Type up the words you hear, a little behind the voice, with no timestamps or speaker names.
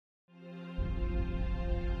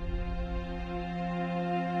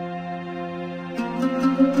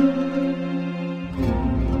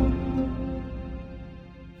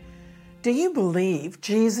Do you believe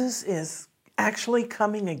Jesus is actually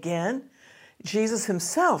coming again? Jesus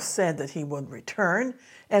himself said that he would return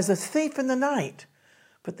as a thief in the night.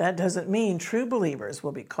 But that doesn't mean true believers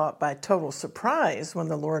will be caught by total surprise when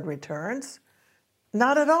the Lord returns.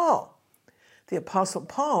 Not at all. The Apostle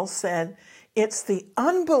Paul said it's the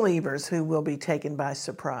unbelievers who will be taken by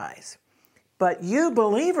surprise. But you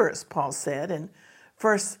believers, Paul said in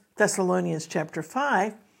 1 Thessalonians chapter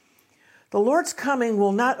 5, the Lord's coming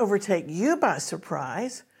will not overtake you by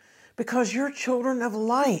surprise because you're children of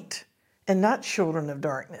light and not children of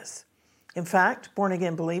darkness. In fact,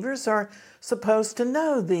 born-again believers are supposed to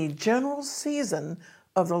know the general season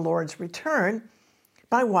of the Lord's return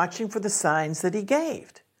by watching for the signs that he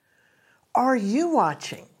gave. Are you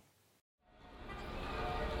watching?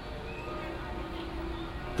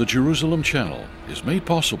 The Jerusalem Channel is made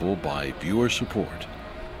possible by viewer support.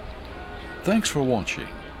 Thanks for watching.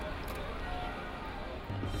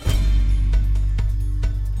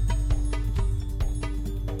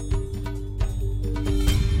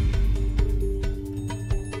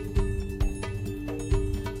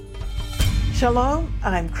 Shalom,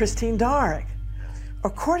 I'm Christine Darg.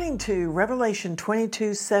 According to Revelation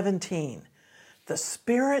 22:17, the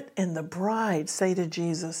Spirit and the bride say to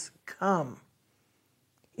Jesus, "Come."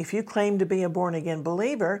 If you claim to be a born-again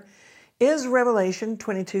believer, is Revelation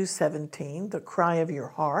 22:17 the cry of your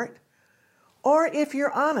heart? Or if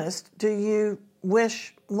you're honest, do you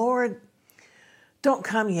wish, "Lord, don't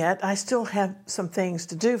come yet, I still have some things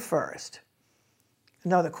to do first"?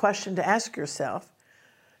 Another question to ask yourself,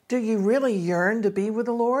 do you really yearn to be with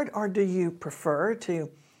the Lord, or do you prefer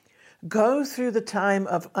to go through the time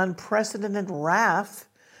of unprecedented wrath,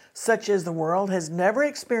 such as the world has never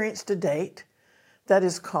experienced to date, that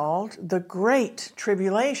is called the Great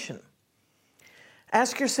Tribulation?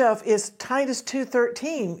 Ask yourself, is Titus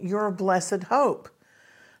 2:13 your blessed hope,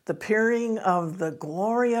 the appearing of the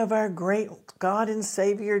glory of our great God and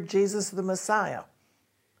Savior, Jesus the Messiah?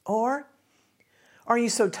 Or are you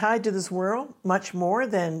so tied to this world, much more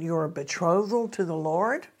than your betrothal to the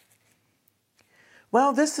Lord?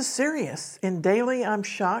 Well, this is serious, and daily I'm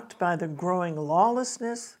shocked by the growing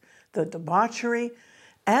lawlessness, the debauchery,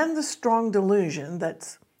 and the strong delusion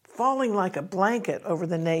that's falling like a blanket over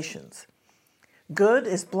the nations. Good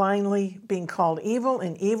is blindly being called evil,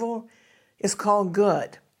 and evil is called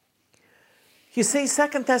good. You see,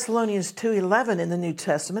 2 Thessalonians 2:11 in the New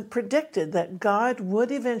Testament predicted that God would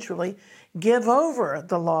eventually give over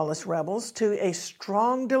the lawless rebels to a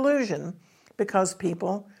strong delusion because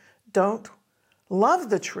people don't love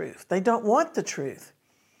the truth. They don't want the truth.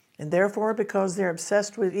 And therefore, because they're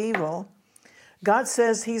obsessed with evil, God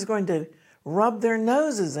says he's going to rub their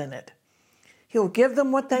noses in it. He'll give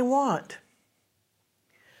them what they want.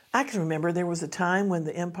 I can remember there was a time when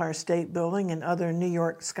the Empire State Building and other New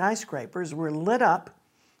York skyscrapers were lit up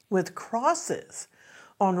with crosses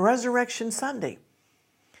on Resurrection Sunday.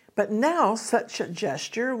 But now such a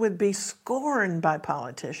gesture would be scorned by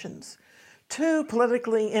politicians, too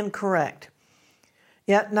politically incorrect.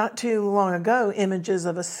 Yet not too long ago, images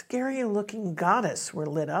of a scary-looking goddess were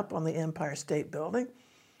lit up on the Empire State Building,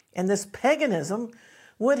 and this paganism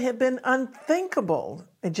would have been unthinkable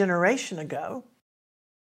a generation ago.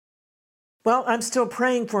 Well, I'm still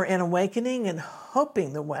praying for an awakening and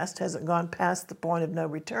hoping the West hasn't gone past the point of no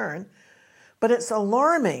return, but it's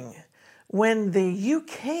alarming when the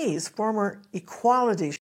UK's former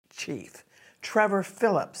equality chief, Trevor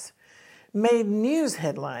Phillips, made news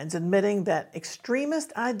headlines admitting that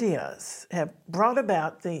extremist ideas have brought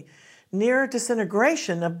about the near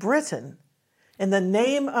disintegration of Britain in the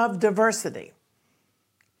name of diversity.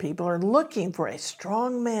 People are looking for a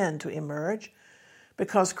strong man to emerge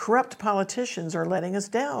because corrupt politicians are letting us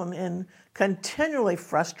down and continually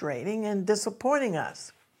frustrating and disappointing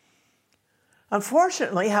us.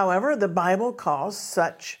 Unfortunately, however, the Bible calls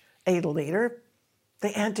such a leader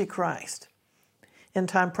the Antichrist.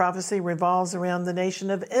 End-time prophecy revolves around the nation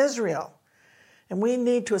of Israel, and we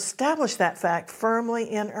need to establish that fact firmly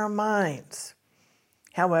in our minds.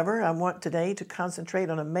 However, I want today to concentrate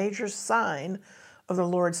on a major sign of the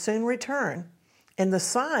Lord's soon return, and the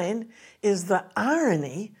sign is the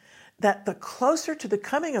irony that the closer to the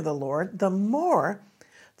coming of the Lord, the more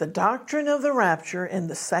the doctrine of the rapture and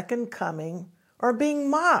the second coming are being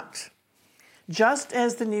mocked, just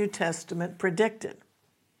as the New Testament predicted.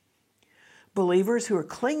 Believers who are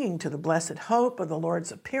clinging to the blessed hope of the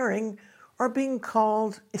Lord's appearing are being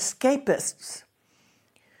called escapists.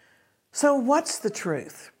 So what's the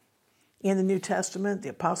truth? In the New Testament, the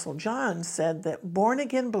Apostle John said that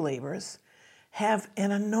born-again believers have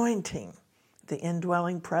an anointing, the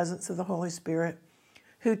indwelling presence of the Holy Spirit,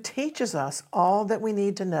 who teaches us all that we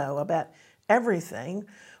need to know about everything,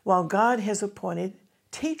 while God has appointed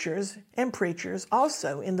teachers and preachers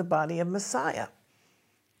also in the body of Messiah.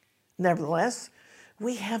 Nevertheless,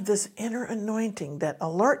 we have this inner anointing that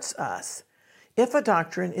alerts us if a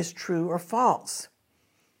doctrine is true or false.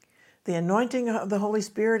 The anointing of the Holy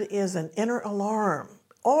Spirit is an inner alarm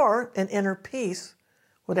or an inner peace,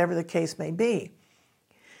 whatever the case may be.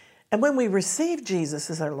 And when we receive Jesus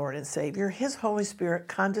as our Lord and Savior, His Holy Spirit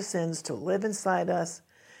condescends to live inside us,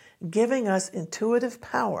 giving us intuitive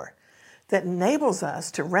power that enables us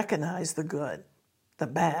to recognize the good, the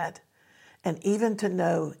bad, and even to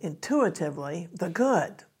know intuitively the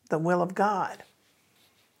good, the will of God.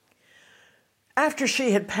 After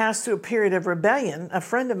she had passed through a period of rebellion, a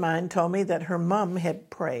friend of mine told me that her mom had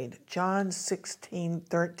prayed John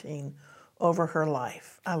 16:13 over her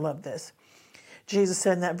life. I love this. Jesus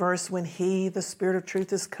said in that verse, when He, the Spirit of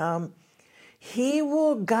truth, is come, He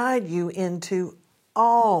will guide you into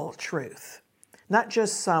all truth. Not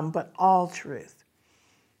just some, but all truth.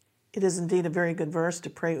 It is indeed a very good verse to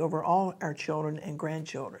pray over all our children and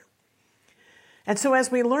grandchildren. And so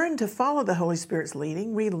as we learn to follow the Holy Spirit's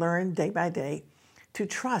leading, we learn day by day to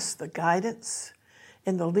trust the guidance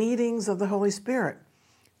and the leadings of the Holy Spirit.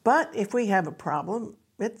 But if we have a problem,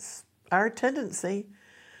 it's our tendency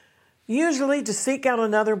usually to seek out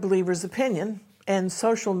another believer's opinion, and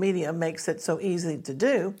social media makes it so easy to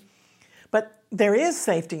do. But there is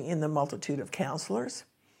safety in the multitude of counselors.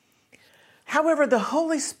 However, the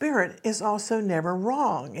Holy Spirit is also never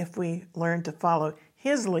wrong if we learn to follow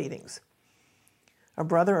His leadings. A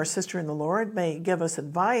brother or sister in the Lord may give us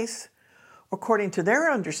advice according to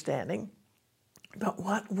their understanding, but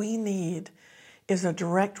what we need is a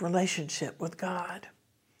direct relationship with God.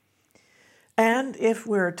 And if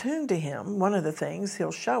we're attuned to Him, one of the things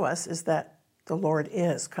He'll show us is that the Lord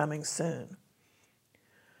is coming soon.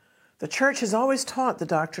 The church has always taught the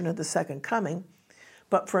doctrine of the second coming,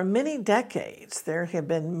 but for many decades there have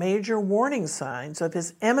been major warning signs of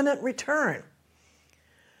His imminent return.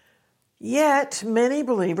 Yet many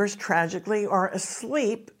believers tragically are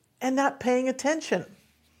asleep and not paying attention.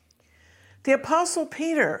 The Apostle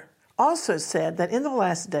Peter also said that in the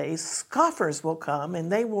last days scoffers will come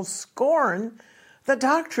and they will scorn the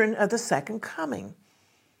doctrine of the second coming.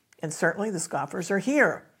 And certainly the scoffers are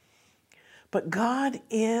here. But God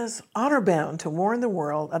is honor-bound to warn the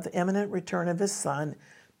world of the imminent return of His Son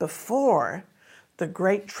before the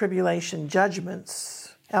great tribulation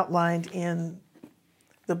judgments outlined in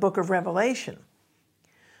the book of Revelation.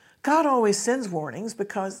 God always sends warnings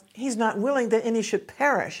because He's not willing that any should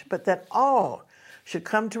perish, but that all should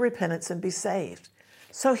come to repentance and be saved.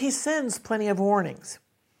 So He sends plenty of warnings.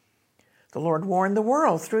 The Lord warned the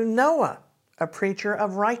world through Noah, a preacher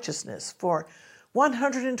of righteousness, for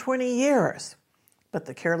 120 years. But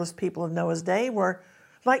the careless people of Noah's day were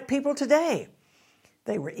like people today.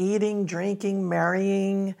 They were eating, drinking,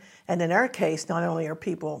 marrying, and in our case, not only are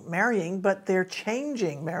people marrying, but they're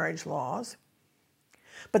changing marriage laws.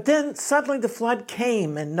 But then suddenly the flood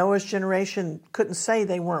came and Noah's generation couldn't say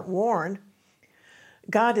they weren't warned.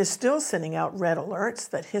 God is still sending out red alerts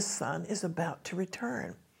that His Son is about to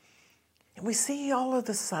return. And we see all of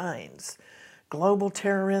the signs: global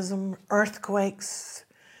terrorism, earthquakes,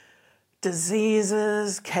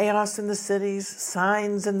 diseases, chaos in the cities,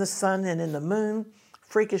 signs in the sun and in the moon,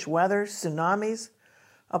 freakish weather, tsunamis,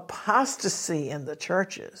 apostasy in the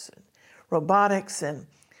churches, and robotics, and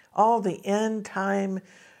all the end-time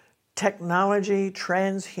technology,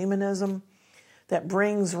 transhumanism that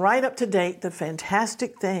brings right up to date the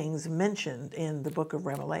fantastic things mentioned in the book of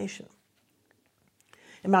Revelation.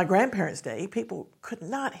 In my grandparents' day, people could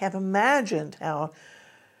not have imagined how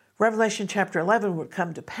Revelation chapter 11 would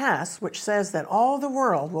come to pass, which says that all the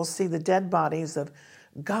world will see the dead bodies of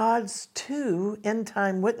God's two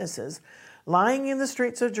end-time witnesses lying in the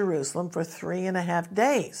streets of Jerusalem for 3.5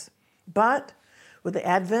 days. But with the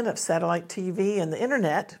advent of satellite TV and the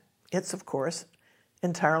internet, it's, of course,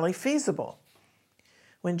 entirely feasible.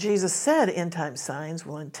 When Jesus said end-time signs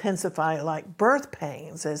will intensify like birth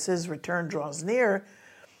pains as His return draws near,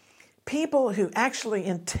 people who actually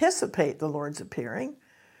anticipate the Lord's appearing,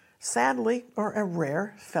 sadly, are a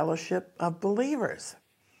rare fellowship of believers.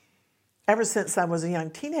 Ever since I was a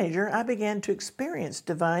young teenager, I began to experience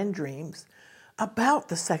divine dreams about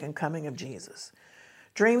the second coming of Jesus.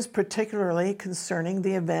 Dreams particularly concerning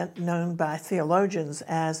the event known by theologians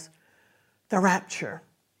as the rapture.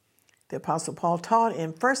 The Apostle Paul taught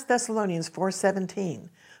in 1 Thessalonians 4:17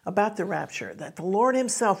 about the rapture, that the Lord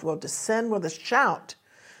Himself will descend with a shout,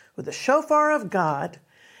 with the shofar of God,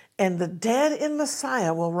 and the dead in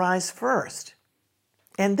Messiah will rise first.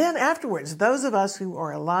 And then afterwards, those of us who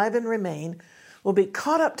are alive and remain will be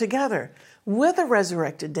caught up together with the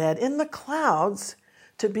resurrected dead in the clouds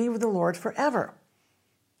to be with the Lord forever.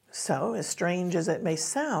 So, as strange as it may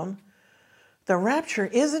sound, the rapture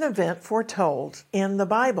is an event foretold in the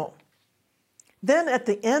Bible. Then at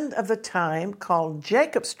the end of the time, called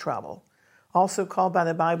Jacob's trouble, also called by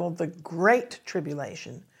the Bible the Great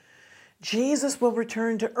Tribulation, Jesus will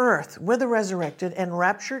return to earth with the resurrected and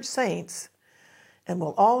raptured saints, and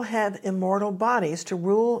will all have immortal bodies to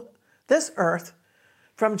rule this earth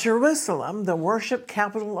from Jerusalem, the worship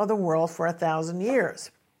capital of the world, for 1,000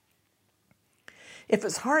 years. If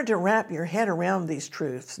it's hard to wrap your head around these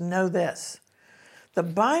truths, know this. The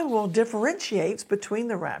Bible differentiates between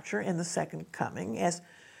the rapture and the second coming as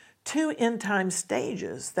two end-time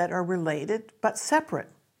stages that are related but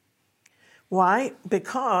separate. Why?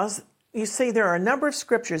 Because, you see, there are a number of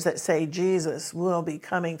scriptures that say Jesus will be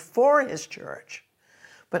coming for his church,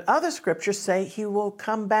 but other scriptures say he will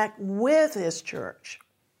come back with his church.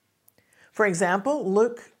 For example,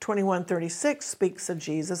 Luke 21:36 speaks of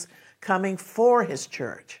Jesus coming for his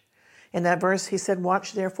church. In that verse, he said,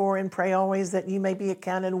 "Watch therefore and pray always that ye may be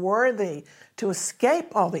accounted worthy to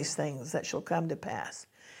escape all these things that shall come to pass,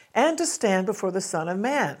 and to stand before the Son of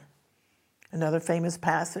Man." Another famous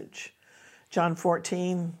passage, John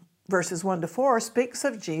 14, verses 1-4, speaks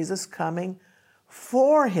of Jesus coming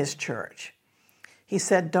for his church. He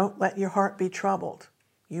said, "Don't let your heart be troubled.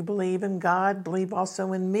 You believe in God, believe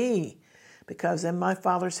also in me, because in my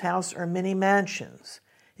Father's house are many mansions.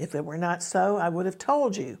 If it were not so, I would have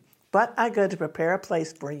told you. But I go to prepare a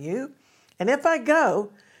place for you. And if I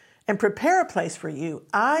go and prepare a place for you,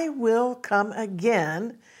 I will come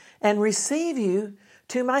again and receive you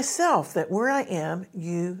to myself, that where I am,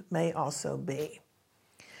 you may also be."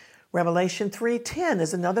 Revelation 3:10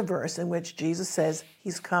 is another verse in which Jesus says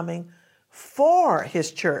he's coming for his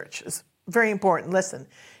church. It's very important. Listen,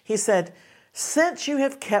 he said, "Since you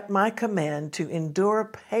have kept my command to endure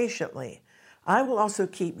patiently, I will also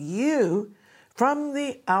keep you from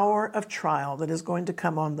the hour of trial that is going to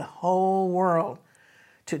come on the whole world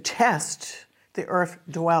to test the earth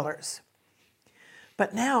dwellers."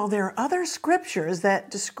 But now there are other scriptures that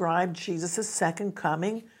describe Jesus' second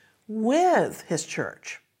coming with his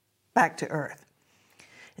church back to earth.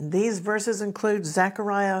 And these verses include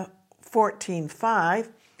Zechariah 14:5,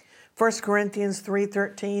 1 Corinthians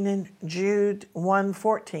 3:13, and Jude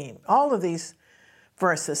 1:14. All of these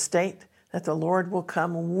verses state that the Lord will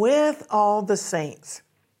come with all the saints.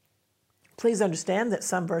 Please understand that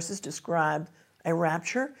some verses describe a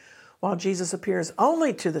rapture, while Jesus appears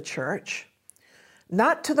only to the church,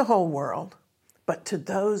 not to the whole world, but to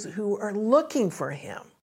those who are looking for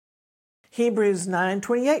him. Hebrews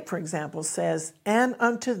 9:28, for example, says, "And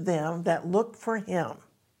unto them that look for him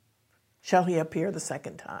shall he appear the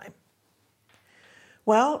second time."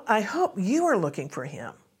 Well, I hope you are looking for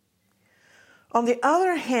him. On the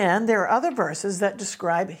other hand, there are other verses that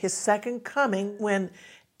describe his second coming when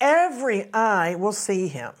every eye will see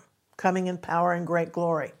him, coming in power and great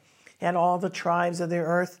glory, and all the tribes of the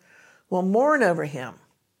earth will mourn over him.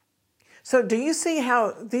 So do you see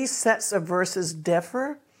how these sets of verses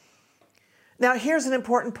differ? Now, here's an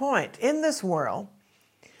important point. In this world,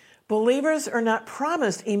 believers are not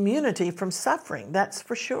promised immunity from suffering, that's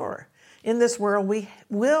for sure. In this world, we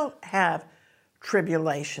will have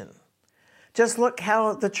tribulation. Just look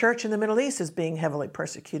how the church in the Middle East is being heavily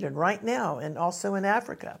persecuted right now, and also in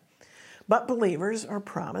Africa. But believers are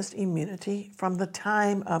promised immunity from the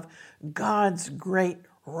time of God's great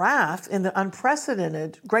wrath in the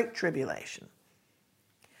unprecedented Great Tribulation.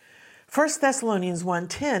 1 Thessalonians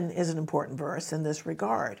 1:10 is an important verse in this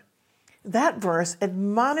regard. That verse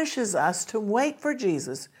admonishes us to wait for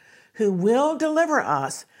Jesus, who will deliver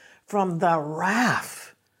us from the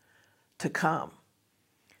wrath to come.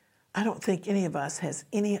 I don't think any of us has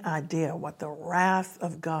any idea what the wrath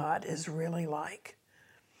of God is really like.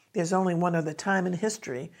 There's only one other time in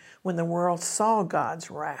history when the world saw God's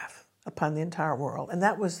wrath upon the entire world, and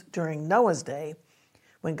that was during Noah's day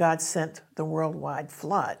when God sent the worldwide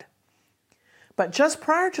flood. But just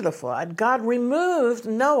prior to the flood, God removed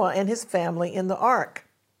Noah and his family in the ark.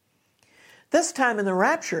 This time in the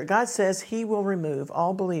rapture, God says he will remove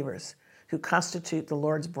all believers who constitute the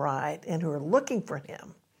Lord's bride and who are looking for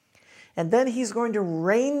him. And then he's going to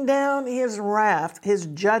rain down his wrath, his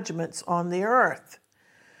judgments on the earth.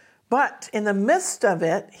 But in the midst of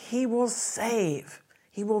it, he will save.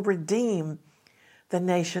 He will redeem the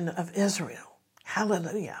nation of Israel.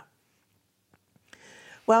 Hallelujah.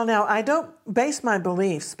 Well, now, I don't base my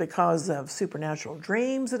beliefs because of supernatural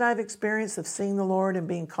dreams that I've experienced of seeing the Lord and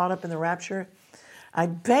being caught up in the rapture. I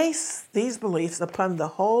base these beliefs upon the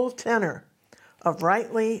whole tenor of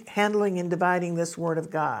rightly handling and dividing this Word of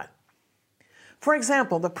God. For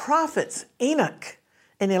example, the prophets Enoch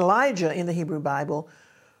and Elijah in the Hebrew Bible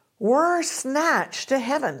were snatched to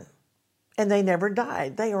heaven, and they never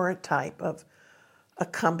died. They are a type of a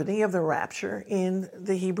company of the rapture in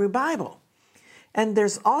the Hebrew Bible. And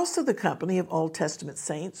there's also the company of Old Testament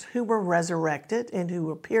saints who were resurrected and who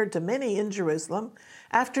appeared to many in Jerusalem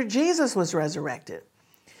after Jesus was resurrected.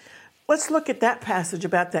 Let's look at that passage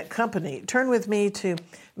about that company. Turn with me to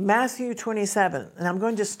Matthew 27, and I'm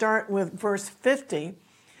going to start with verse 50,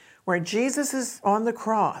 where Jesus is on the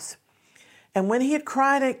cross. And when he had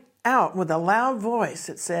cried out with a loud voice,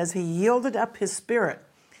 it says, he yielded up his spirit.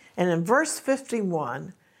 And in verse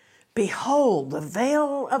 51, behold, the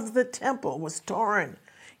veil of the temple was torn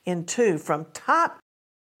in two from top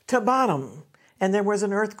to bottom. And there was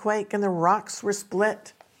an earthquake, and the rocks were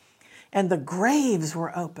split, and the graves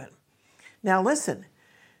were open. Now listen,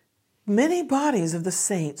 many bodies of the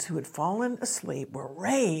saints who had fallen asleep were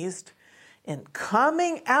raised, and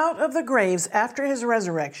coming out of the graves after his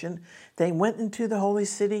resurrection, they went into the holy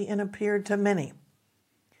city and appeared to many.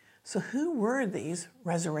 So who were these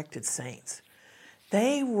resurrected saints?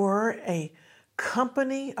 They were a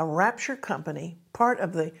company, a rapture company, part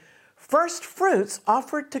of the first fruits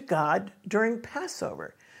offered to God during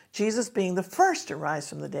Passover, Jesus being the first to rise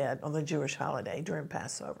from the dead on the Jewish holiday during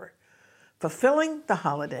Passover, fulfilling the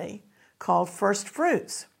holiday called first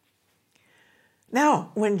fruits.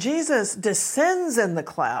 Now, when Jesus descends in the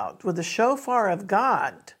cloud with the shofar of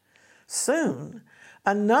God, soon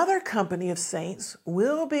another company of saints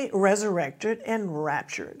will be resurrected and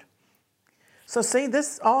raptured. So see,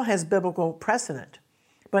 this all has biblical precedent.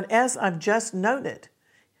 But as I've just noted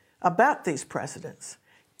about these precedents,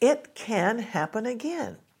 it can happen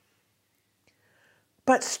again.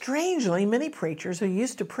 But strangely, many preachers who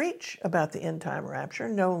used to preach about the end-time rapture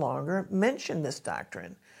no longer mention this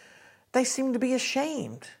doctrine. They seem to be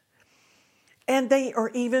ashamed, and they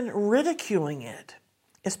are even ridiculing it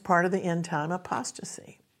as part of the end-time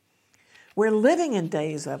apostasy. We're living in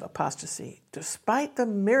days of apostasy, despite the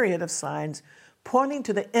myriad of signs pointing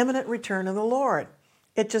to the imminent return of the Lord.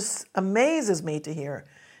 It just amazes me to hear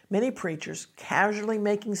many preachers casually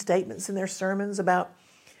making statements in their sermons about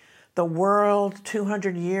the world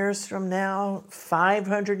 200 years from now,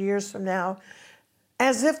 500 years from now,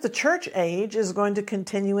 as if the church age is going to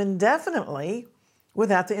continue indefinitely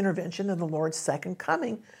without the intervention of the Lord's second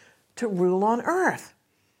coming to rule on earth.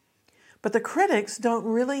 But the critics don't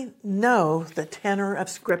really know the tenor of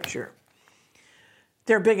Scripture.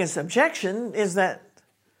 Their biggest objection is that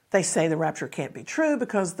they say the rapture can't be true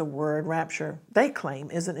because the word rapture, they claim,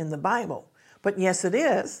 isn't in the Bible. But yes, it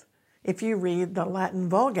is, if you read the Latin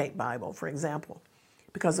Vulgate Bible, for example,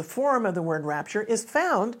 because the form of the word rapture is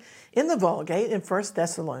found in the Vulgate in 1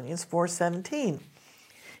 Thessalonians 4:17.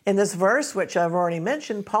 In this verse, which I've already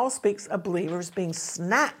mentioned, Paul speaks of believers being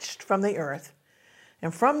snatched from the earth.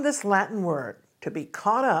 And from this Latin word, to be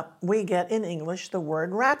caught up, we get in English the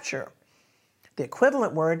word rapture. The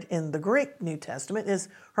equivalent word in the Greek New Testament is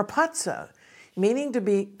harpazo, meaning to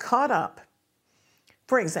be caught up.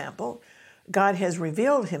 For example, God has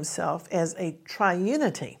revealed himself as a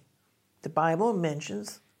triunity. The Bible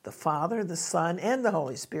mentions the Father, the Son, and the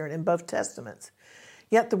Holy Spirit in both Testaments.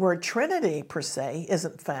 Yet the word Trinity, per se,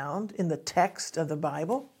 isn't found in the text of the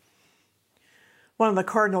Bible. One of the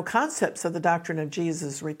cardinal concepts of the doctrine of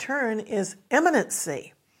Jesus' return is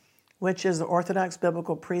imminency, which is the Orthodox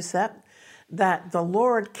biblical precept that the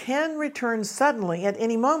Lord can return suddenly at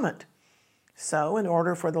any moment. So, in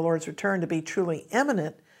order for the Lord's return to be truly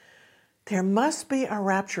imminent, there must be a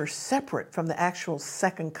rapture separate from the actual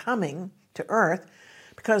second coming to earth,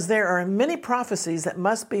 because there are many prophecies that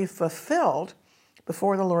must be fulfilled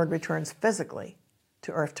before the Lord returns physically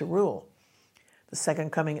to earth to rule. The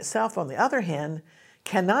second coming itself, on the other hand,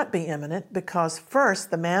 cannot be imminent because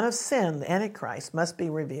first the man of sin, the Antichrist, must be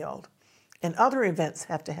revealed. And other events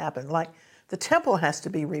have to happen, like the temple has to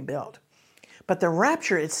be rebuilt. But the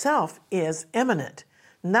rapture itself is imminent.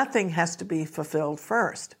 Nothing has to be fulfilled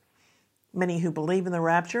first. Many who believe in the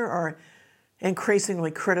rapture are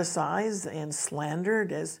increasingly criticized and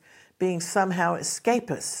slandered as being somehow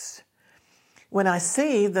escapists. When I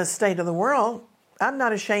see the state of the world, I'm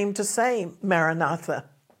not ashamed to say, Maranatha,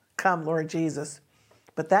 come Lord Jesus.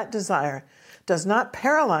 But that desire does not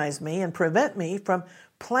paralyze me and prevent me from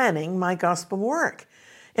planning my gospel work.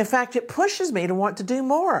 In fact, it pushes me to want to do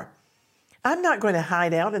more. I'm not going to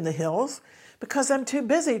hide out in the hills because I'm too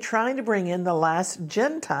busy trying to bring in the last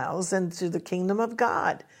Gentiles into the kingdom of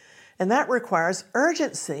God. And that requires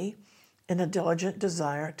urgency and a diligent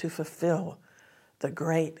desire to fulfill the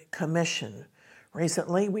Great Commission.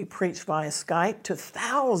 Recently, we preached via Skype to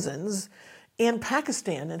thousands in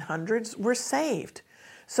Pakistan, and hundreds were saved.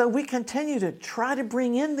 So we continue to try to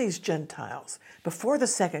bring in these Gentiles before the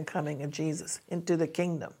second coming of Jesus into the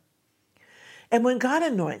kingdom. And when God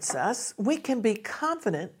anoints us, we can be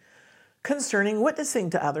confident concerning witnessing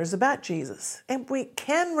to others about Jesus. And we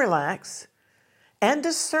can relax and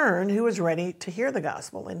discern who is ready to hear the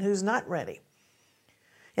gospel and who's not ready.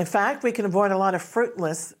 In fact, we can avoid a lot of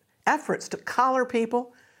fruitless efforts to collar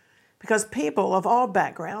people, because people of all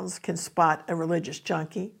backgrounds can spot a religious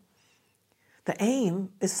junkie. The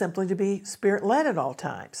aim is simply to be Spirit-led at all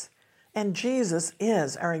times, and Jesus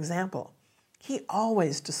is our example. He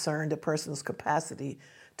always discerned a person's capacity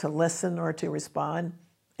to listen or to respond,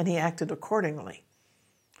 and he acted accordingly.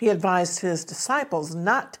 He advised his disciples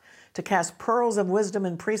not to cast pearls of wisdom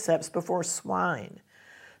and precepts before swine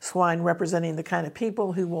representing the kind of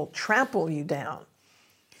people who will trample you down.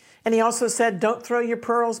 And he also said, don't throw your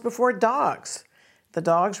pearls before dogs. The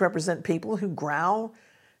dogs represent people who growl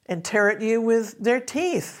and tear at you with their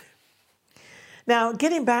teeth. Now,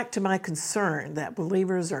 getting back to my concern that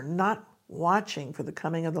believers are not watching for the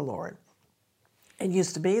coming of the Lord. It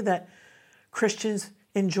used to be that Christians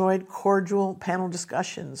enjoyed cordial panel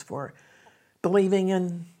discussions for believing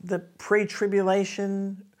in the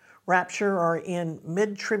pre-tribulation rapture or in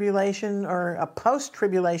mid-tribulation or a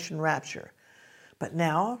post-tribulation rapture. But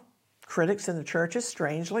now, critics in the churches,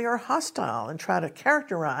 strangely, are hostile and try to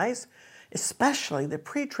characterize, especially the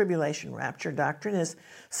pre-tribulation rapture doctrine, as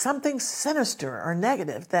something sinister or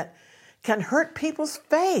negative that can hurt people's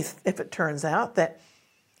faith if it turns out that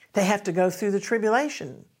they have to go through the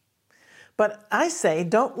tribulation. But I say,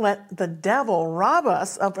 don't let the devil rob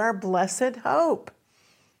us of our blessed hope.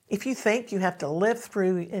 If you think you have to live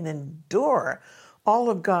through and endure all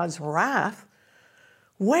of God's wrath,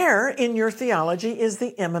 where in your theology is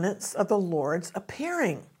the imminence of the Lord's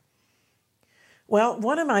appearing? Well,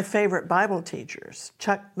 one of my favorite Bible teachers,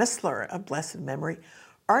 Chuck Missler of blessed memory,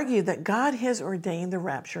 argued that God has ordained the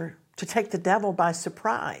rapture to take the devil by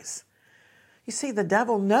surprise. You see, the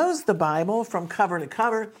devil knows the Bible from cover to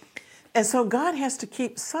cover, and so God has to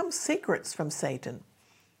keep some secrets from Satan.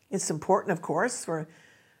 It's important, of course, for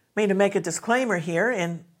me to make a disclaimer here,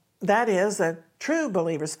 and that is a true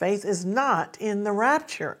believer's faith is not in the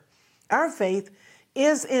rapture. Our faith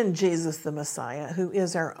is in Jesus the Messiah, who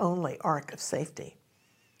is our only ark of safety.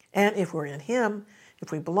 And if we're in him,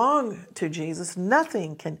 if we belong to Jesus,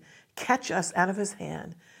 nothing can catch us out of his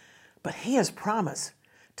hand. But he has promised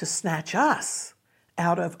to snatch us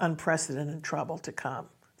out of unprecedented trouble to come,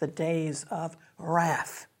 the days of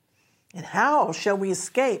wrath. And how shall we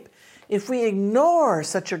escape if we ignore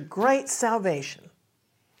such a great salvation?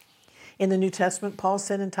 In the New Testament, Paul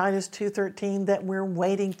said in Titus 2:13 that we're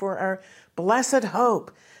waiting for our blessed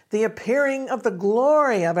hope, the appearing of the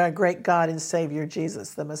glory of our great God and Savior,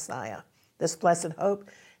 Jesus the Messiah. This blessed hope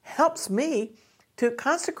helps me to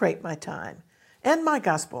consecrate my time and my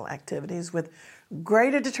gospel activities with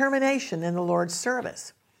greater determination in the Lord's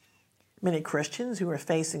service. Many Christians who are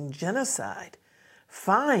facing genocide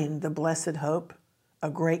find the blessed hope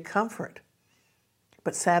a great comfort.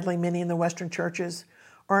 But sadly, many in the Western churches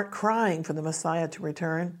aren't crying for the Messiah to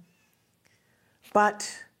return.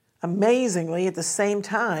 But amazingly, at the same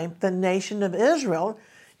time, the nation of Israel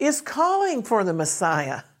is calling for the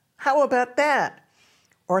Messiah. How about that?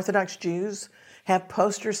 Orthodox Jews have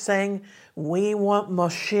posters saying, "We want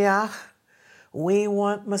Moshiach, we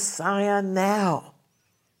want Messiah now."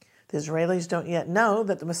 The Israelis don't yet know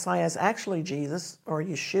that the Messiah is actually Jesus, or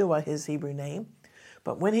Yeshua, his Hebrew name.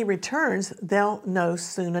 But when he returns, they'll know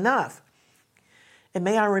soon enough. And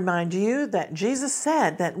may I remind you that Jesus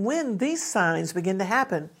said that when these signs begin to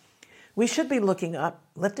happen, we should be looking up,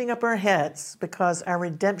 lifting up our heads, because our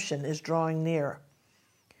redemption is drawing near.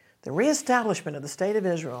 The reestablishment of the state of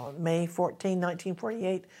Israel on May 14,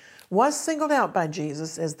 1948, was singled out by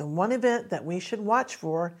Jesus as the one event that we should watch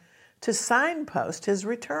for to signpost his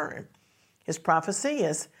return. His prophecy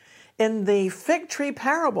is in the fig tree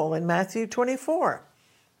parable in Matthew 24.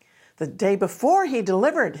 The day before he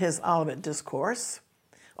delivered his Olivet Discourse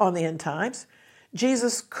on the end times,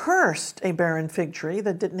 Jesus cursed a barren fig tree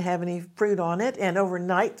that didn't have any fruit on it, and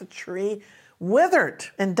overnight the tree withered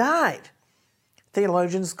and died.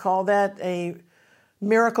 Theologians call that a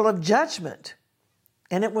miracle of judgment,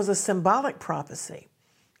 and it was a symbolic prophecy,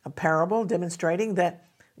 a parable demonstrating that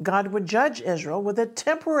God would judge Israel with a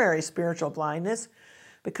temporary spiritual blindness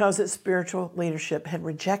because its spiritual leadership had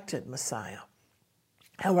rejected Messiah.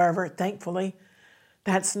 However, thankfully,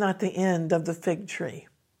 that's not the end of the fig tree.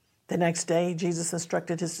 The next day, Jesus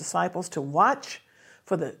instructed his disciples to watch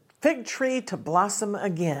for the fig tree to blossom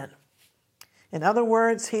again. In other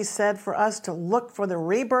words, he said for us to look for the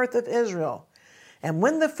rebirth of Israel. And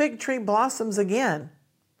when the fig tree blossoms again,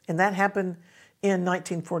 and that happened in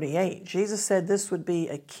 1948, Jesus said this would be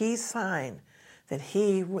a key sign that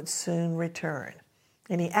he would soon return.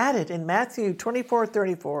 And he added in Matthew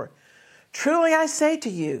 24:34, "Truly I say to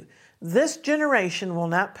you, this generation will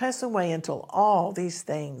not pass away until all these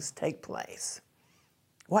things take place."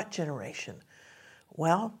 What generation?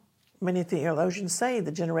 Well, many theologians say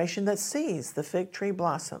the generation that sees the fig tree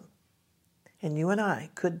blossom. And you and I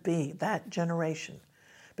could be that generation,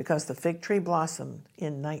 because the fig tree blossomed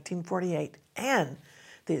in 1948 and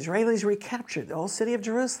the Israelis recaptured the old city of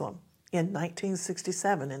Jerusalem in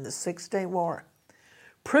 1967 in the Six-Day War.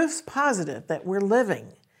 Proofs positive that we're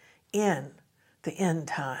living in the end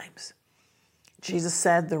times. Jesus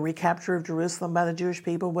said the recapture of Jerusalem by the Jewish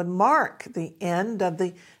people would mark the end of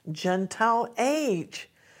the Gentile age.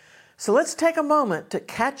 So let's take a moment to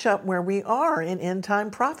catch up where we are in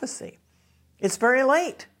end-time prophecy. It's very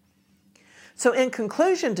late. So in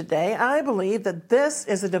conclusion today, I believe that this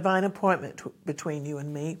is a divine appointment between you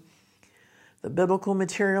and me. The biblical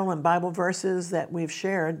material and Bible verses that we've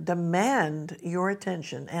shared demand your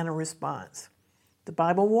attention and a response. The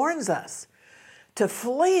Bible warns us to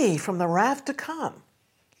flee from the wrath to come.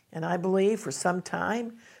 And I believe for some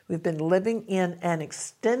time we've been living in an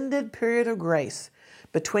extended period of grace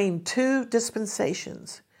between two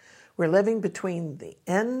dispensations. We're living between the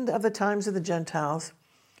end of the times of the Gentiles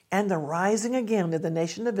and the rising again of the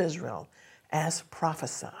nation of Israel as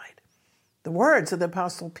prophesied. The words of the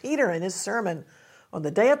Apostle Peter in his sermon on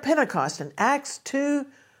the day of Pentecost in Acts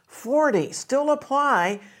 2:40 still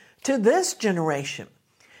apply to this generation,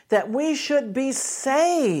 that we should be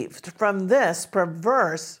saved from this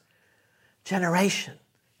perverse generation.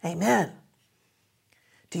 Amen.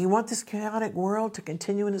 Do you want this chaotic world to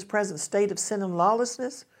continue in its present state of sin and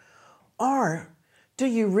lawlessness? Or do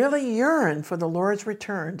you really yearn for the Lord's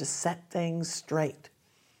return to set things straight?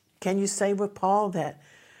 Can you say with Paul that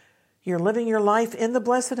you're living your life in the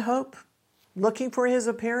blessed hope, looking for his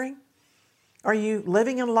appearing? Are you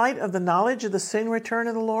living in light of the knowledge of the soon return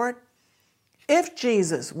of the Lord? If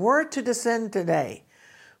Jesus were to descend today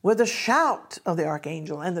with the shout of the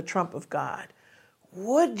archangel and the trump of God,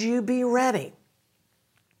 would you be ready?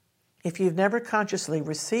 If you've never consciously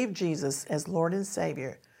received Jesus as Lord and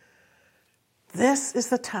Savior, this is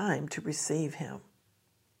the time to receive him.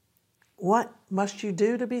 What must you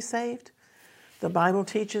do to be saved? The Bible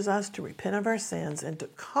teaches us to repent of our sins and to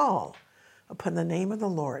call upon the name of the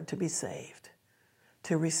Lord to be saved,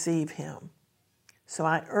 to receive him. So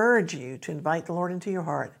I urge you to invite the Lord into your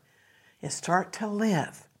heart and start to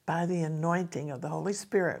live by the anointing of the Holy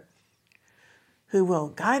Spirit, who will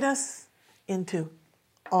guide us into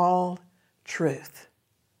all truth.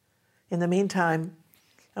 In the meantime,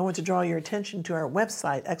 I want to draw your attention to our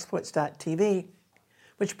website, exploits.tv,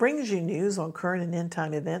 which brings you news on current and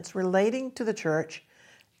end-time events relating to the church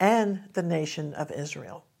and the nation of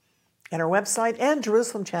Israel. At our website and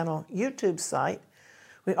Jerusalem Channel YouTube site,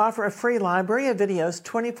 we offer a free library of videos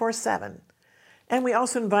 24/7. And we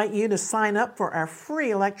also invite you to sign up for our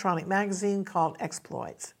free electronic magazine called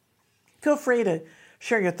Exploits. Feel free to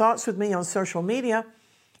share your thoughts with me on social media.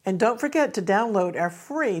 And don't forget to download our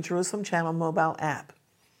free Jerusalem Channel mobile app.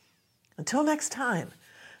 Until next time,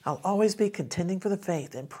 I'll always be contending for the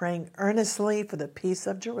faith and praying earnestly for the peace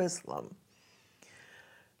of Jerusalem.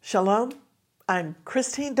 Shalom. I'm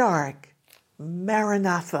Christine Darrick.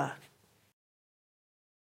 Maranatha.